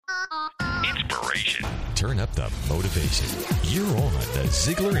inspiration. Turn up the motivation. You're on the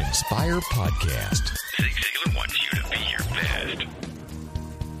Ziglar Inspire Podcast. Zig Ziglar wants you to be your best.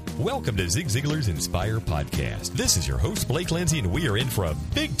 Welcome to Zig Ziglar's Inspire Podcast. This is your host, Blake Lindsay, and we are in for a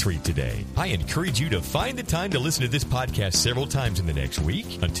big treat today. I encourage you to find the time to listen to this podcast several times in the next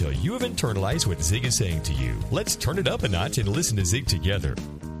week until you have internalized what Zig is saying to you. Let's turn it up a notch and listen to Zig together.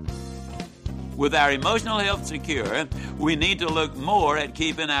 With our emotional health secure, we need to look more at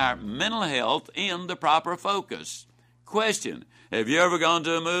keeping our mental health in the proper focus. Question: have you ever gone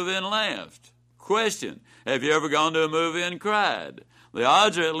to a movie and laughed? Question: have you ever gone to a movie and cried? The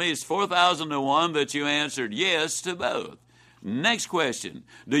odds are at least 4,000 to 1 that you answered yes to both. Next question: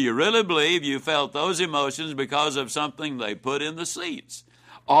 do you really believe you felt those emotions because of something they put in the seats?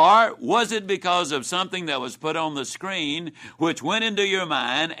 Or was it because of something that was put on the screen which went into your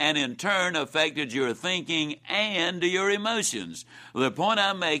mind and in turn affected your thinking and your emotions? The point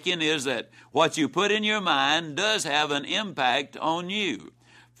I'm making is that what you put in your mind does have an impact on you.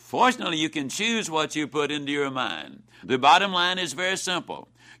 Fortunately, you can choose what you put into your mind. The bottom line is very simple.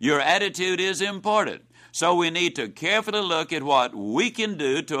 Your attitude is important. So we need to carefully look at what we can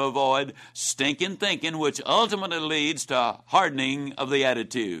do to avoid stinking thinking, which ultimately leads to hardening of the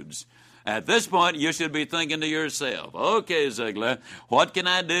attitudes. At this point, you should be thinking to yourself, okay, Ziglar, what can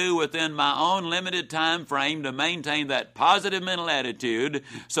I do within my own limited time frame to maintain that positive mental attitude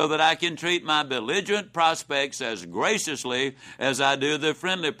so that I can treat my belligerent prospects as graciously as I do the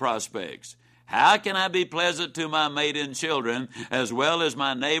friendly prospects? How can I be pleasant to my mate and children as well as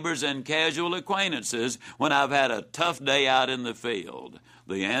my neighbors and casual acquaintances when I've had a tough day out in the field?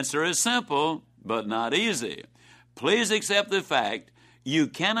 The answer is simple, but not easy. Please accept the fact you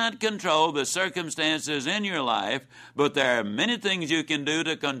cannot control the circumstances in your life, but there are many things you can do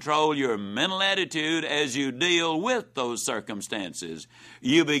to control your mental attitude as you deal with those circumstances.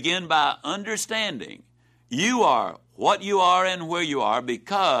 You begin by understanding you are what you are and where you are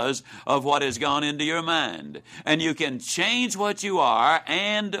because of what has gone into your mind. And you can change what you are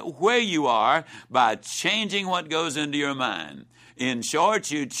and where you are by changing what goes into your mind. In short,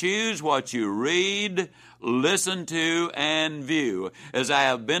 you choose what you read, listen to, and view, as I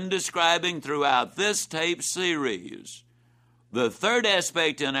have been describing throughout this tape series. The third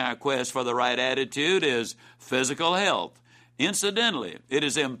aspect in our quest for the right attitude is physical health. Incidentally, it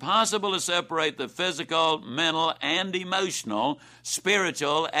is impossible to separate the physical, mental, and emotional,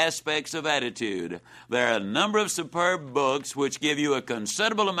 spiritual aspects of attitude. There are a number of superb books which give you a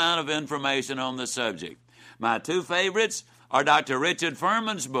considerable amount of information on the subject. My two favorites are Dr. Richard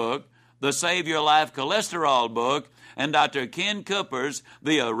Furman's book, The Save Your Life Cholesterol book, and Dr. Ken Cooper's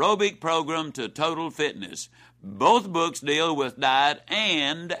The Aerobic Program to Total Fitness. Both books deal with diet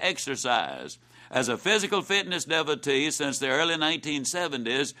and exercise. As a physical fitness devotee since the early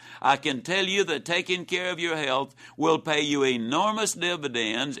 1970s, I can tell you that taking care of your health will pay you enormous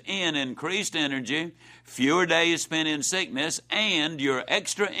dividends in increased energy, fewer days spent in sickness, and your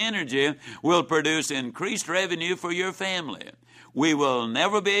extra energy will produce increased revenue for your family. We will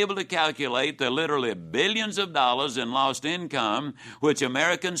never be able to calculate the literally billions of dollars in lost income which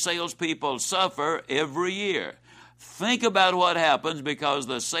American salespeople suffer every year. Think about what happens because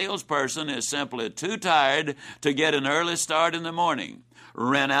the salesperson is simply too tired to get an early start in the morning,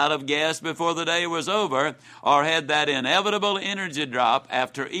 ran out of gas before the day was over, or had that inevitable energy drop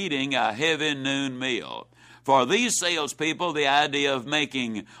after eating a heavy noon meal. For these salespeople, the idea of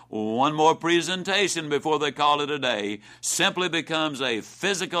making one more presentation before they call it a day simply becomes a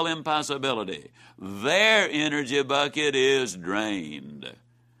physical impossibility. Their energy bucket is drained.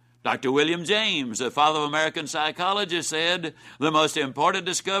 Dr. William James, the father of American psychology, said, the most important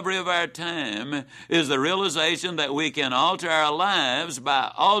discovery of our time is the realization that we can alter our lives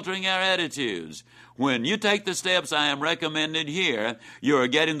by altering our attitudes. When you take the steps I am recommending here, you are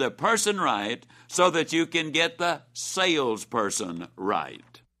getting the person right so that you can get the salesperson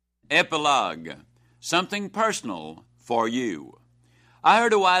right. Epilogue. Something personal for you. I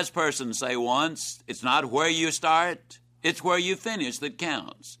heard a wise person say once, it's not where you start, it's where you finish that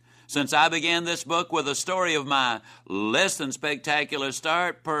counts. Since I began this book with a story of my less than spectacular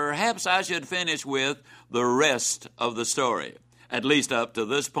start, perhaps I should finish with the rest of the story, at least up to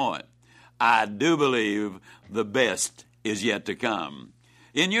this point. I do believe the best is yet to come.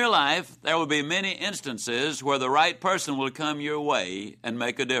 In your life, there will be many instances where the right person will come your way and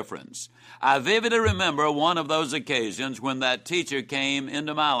make a difference. I vividly remember one of those occasions when that teacher came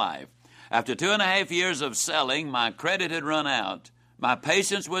into my life. After 2.5 years of selling, my credit had run out. My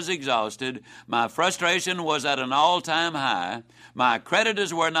patience was exhausted. My frustration was at an all-time high. My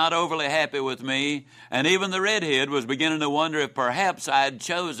creditors were not overly happy with me, and even the redhead was beginning to wonder if perhaps I had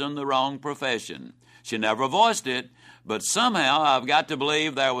chosen the wrong profession. She never voiced it, but somehow I've got to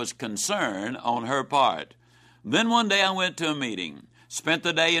believe there was concern on her part. Then one day I went to a meeting, spent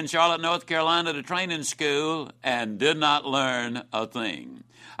the day in Charlotte, North Carolina at a training school, and did not learn a thing.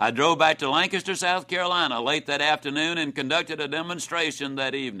 I drove back to Lancaster, South Carolina late that afternoon and conducted a demonstration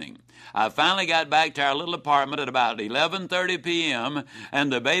that evening. I finally got back to our little apartment at about 11:30 p.m.,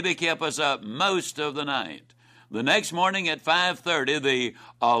 and the baby kept us up most of the night. The next morning at 5:30, the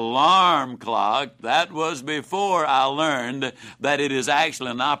alarm clock, that was before I learned that it is actually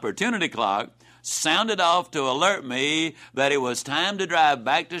an opportunity clock, sounded off to alert me that it was time to drive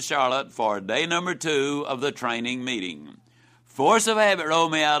back to Charlotte for day number 2 of the training meeting. Force of habit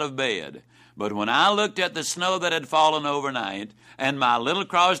rolled me out of bed, but when I looked at the snow that had fallen overnight and my little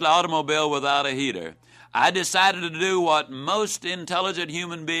Chrysler automobile without a heater, I decided to do what most intelligent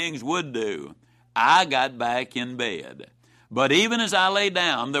human beings would do. I got back in bed. But even as I lay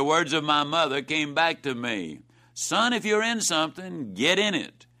down, the words of my mother came back to me. Son, if you're in something, get in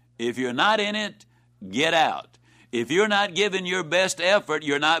it. If you're not in it, get out. If you're not giving your best effort,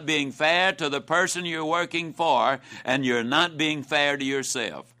 you're not being fair to the person you're working for, and you're not being fair to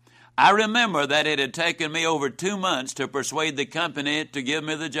yourself. I remember that it had taken me over 2 months to persuade the company to give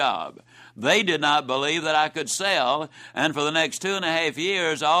me the job. They did not believe that I could sell, and for the next 2.5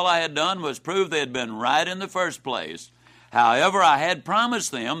 years, all I had done was prove they had been right in the first place. However, I had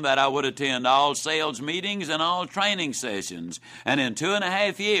promised them that I would attend all sales meetings and all training sessions, and in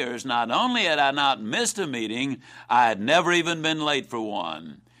 2.5 years, not only had I not missed a meeting, I had never even been late for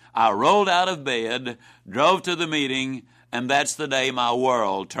one. I rolled out of bed, drove to the meeting, and that's the day my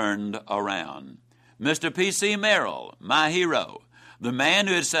world turned around. Mr. P.C. Merrill, my hero, the man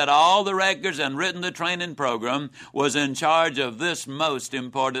who had set all the records and written the training program, was in charge of this most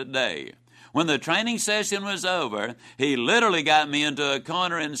important day. When the training session was over, he literally got me into a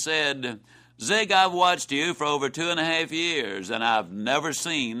corner and said, Zig, I've watched you for over 2.5 years, and I've never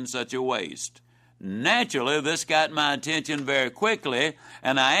seen such a waste. Naturally, this got my attention very quickly,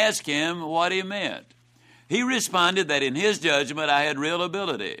 and I asked him what he meant. He responded that in his judgment I had real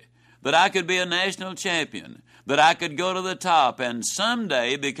ability, that I could be a national champion, that I could go to the top and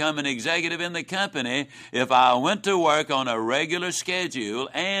someday become an executive in the company if I went to work on a regular schedule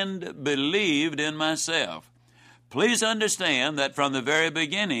and believed in myself. Please understand that from the very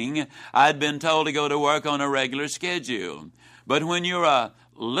beginning, I'd been told to go to work on a regular schedule. But when you're a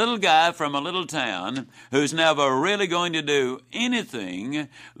little guy from a little town who's never really going to do anything,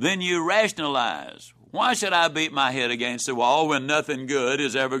 then you rationalize. Why should I beat my head against the wall when nothing good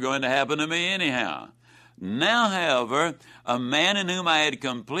is ever going to happen to me anyhow? Now, however, a man in whom I had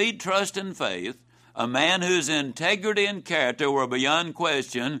complete trust and faith, a man whose integrity and character were beyond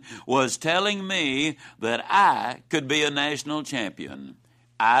question, was telling me that I could be a national champion.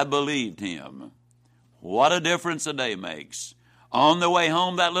 I believed him. What a difference a day makes. On the way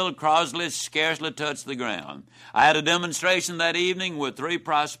home, that little Chrysler scarcely touched the ground. I had a demonstration that evening with 3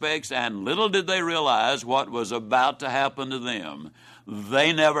 prospects, and little did they realize what was about to happen to them.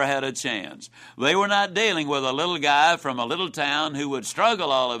 They never had a chance. They were not dealing with a little guy from a little town who would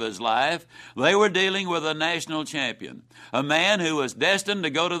struggle all of his life. They were dealing with a national champion, a man who was destined to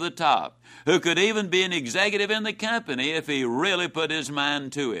go to the top, who could even be an executive in the company if he really put his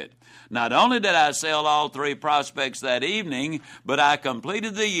mind to it. Not only did I sell all 3 prospects that evening, but I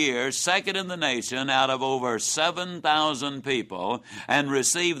completed the year second in the nation out of over 7,000 people and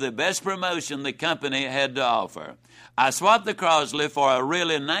received the best promotion the company had to offer. I swapped the Chrysler for a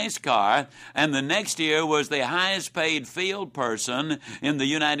really nice car, and the next year was the highest paid field person in the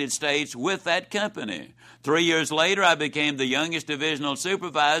United States with that company. 3 years later, I became the youngest divisional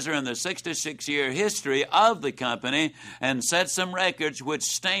supervisor in the 66-year history of the company and set some records which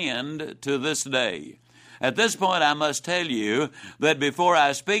stand to this day. At this point, I must tell you that before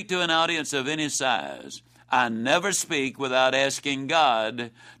I speak to an audience of any size, I never speak without asking God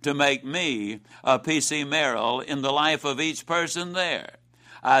to make me a P.C. Merrill in the life of each person there.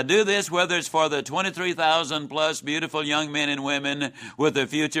 I do this whether it's for the 23,000 plus beautiful young men and women with the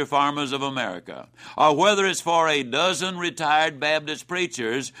future farmers of America, or whether it's for a dozen retired Baptist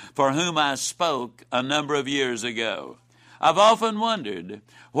preachers for whom I spoke a number of years ago. I've often wondered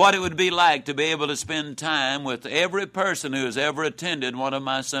what it would be like to be able to spend time with every person who has ever attended one of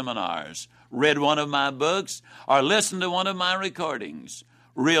my seminars, read one of my books, or listened to one of my recordings.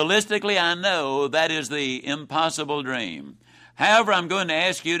 Realistically, I know that is the impossible dream. However, I'm going to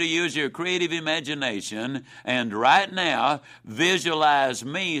ask you to use your creative imagination and right now visualize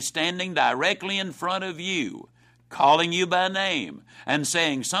me standing directly in front of you, calling you by name, and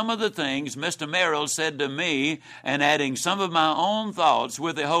saying some of the things Mr. Merrill said to me and adding some of my own thoughts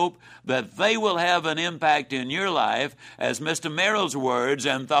with the hope that they will have an impact in your life as Mr. Merrill's words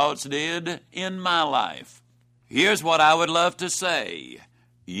and thoughts did in my life. Here's what I would love to say.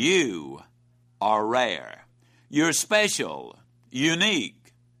 You are rare. You're special,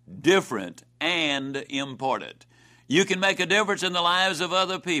 unique, different, and important. You can make a difference in the lives of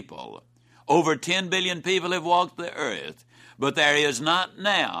other people. Over 10 billion people have walked the earth, but there is not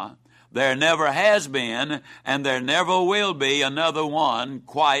now, there never has been, and there never will be another one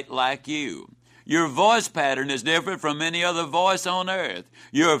quite like you. Your voice pattern is different from any other voice on earth.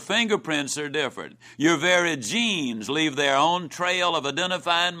 Your fingerprints are different. Your very genes leave their own trail of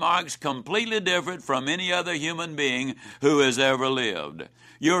identifying marks completely different from any other human being who has ever lived.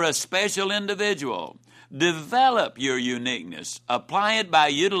 You're a special individual. Develop your uniqueness. Apply it by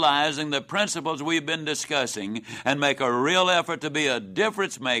utilizing the principles we've been discussing and make a real effort to be a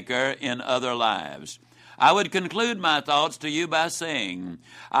difference maker in other lives. I would conclude my thoughts to you by saying,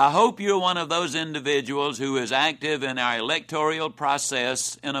 I hope you're one of those individuals who is active in our electoral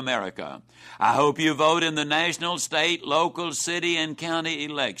process in America. I hope you vote in the national, state, local, city, and county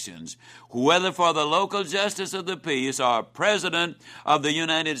elections, whether for the local justice of the peace or president of the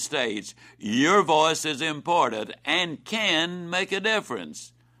United States. Your voice is important and can make a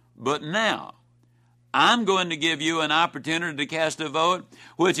difference. But now, I'm going to give you an opportunity to cast a vote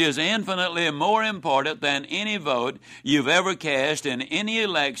which is infinitely more important than any vote you've ever cast in any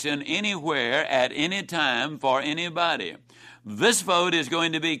election, anywhere, at any time for anybody. This vote is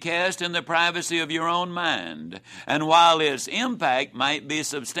going to be cast in the privacy of your own mind. And while its impact might be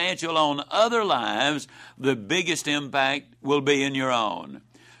substantial on other lives, the biggest impact will be in your own.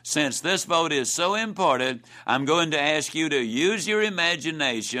 Since this vote is so important, I'm going to ask you to use your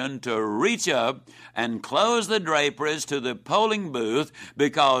imagination to reach up and close the draperies to the polling booth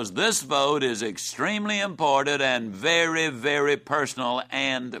because this vote is extremely important and very, very personal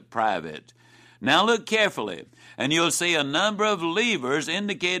and private. Now look carefully, and you'll see a number of levers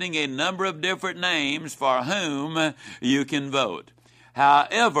indicating a number of different names for whom you can vote.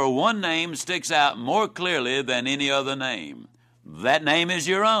 However, one name sticks out more clearly than any other name. That name is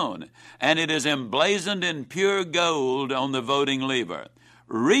your own, and it is emblazoned in pure gold on the voting lever.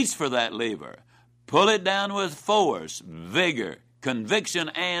 Reach for that lever. Pull it down with force, vigor, conviction,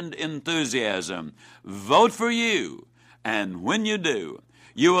 and enthusiasm. Vote for you, and when you do,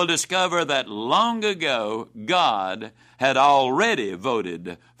 you will discover that long ago God had already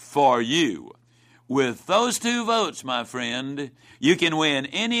voted for you. With those 2 votes, my friend, you can win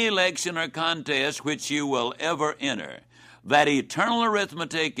any election or contest which you will ever enter. That eternal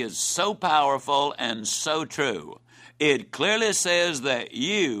arithmetic is so powerful and so true. It clearly says that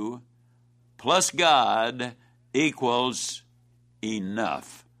you plus God equals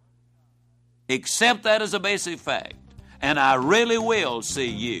enough. Accept that as a basic fact, and I really will see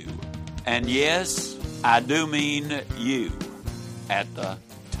you, and yes, I do mean you, at the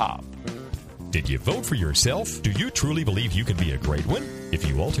top. Did you vote for yourself? Do you truly believe you can be a great one? If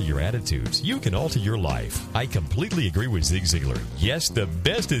you alter your attitudes, you can alter your life. I completely agree with Zig Ziglar. Yes, the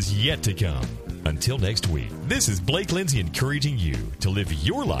best is yet to come. Until next week, this is Blake Lindsay encouraging you to live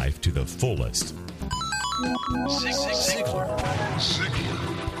your life to the fullest. Zig Ziglar.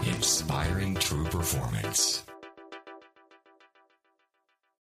 Inspiring true performance.